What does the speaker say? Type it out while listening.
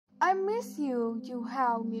I miss you, you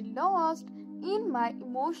have me lost in my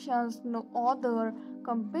emotions, no other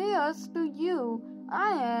compares to you.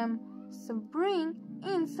 I am suffering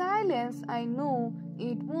in silence, I know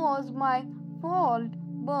it was my fault,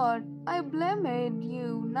 but I blamed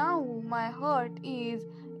you. Now my heart is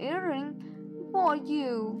yearning for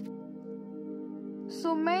you.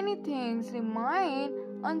 So many things remain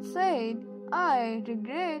unsaid. I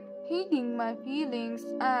regret hiding my feelings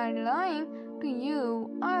and lying to you.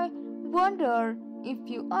 I wonder if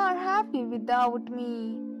you are happy without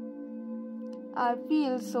me. I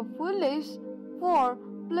feel so foolish for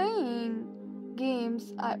playing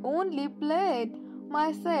games I only played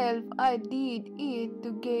myself. I did it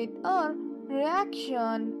to get a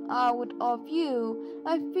reaction out of you.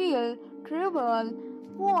 I feel terrible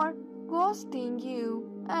for ghosting you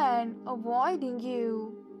and avoiding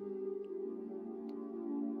you.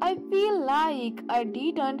 I feel like I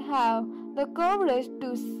didn't have the courage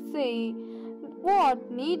to say what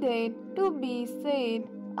needed to be said.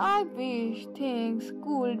 I wish things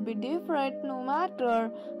could be different no matter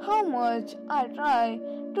how much I try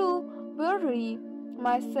to bury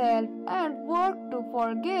myself and work to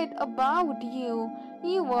forget about you.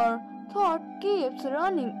 Your thought keeps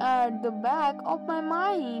running at the back of my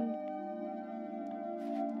mind.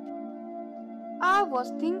 I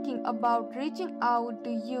was thinking about reaching out to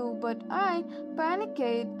you, but I panicked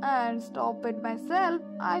and stopped myself.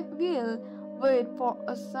 I will wait for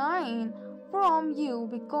a sign from you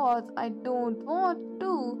because I don't want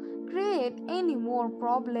to create any more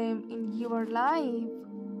problem in your life.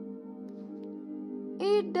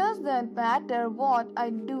 It doesn't matter what I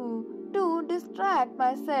do to distract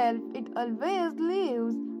myself, it always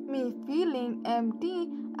leaves me feeling empty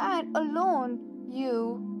and alone.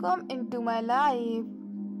 You come into my life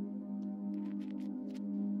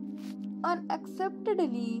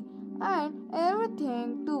unacceptedly, and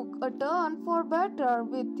everything took a turn for better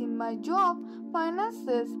within my job,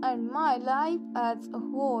 finances, and my life as a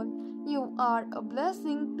whole. You are a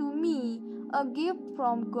blessing to me, a gift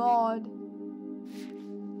from God.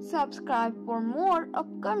 Subscribe for more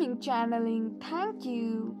upcoming channeling. Thank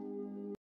you.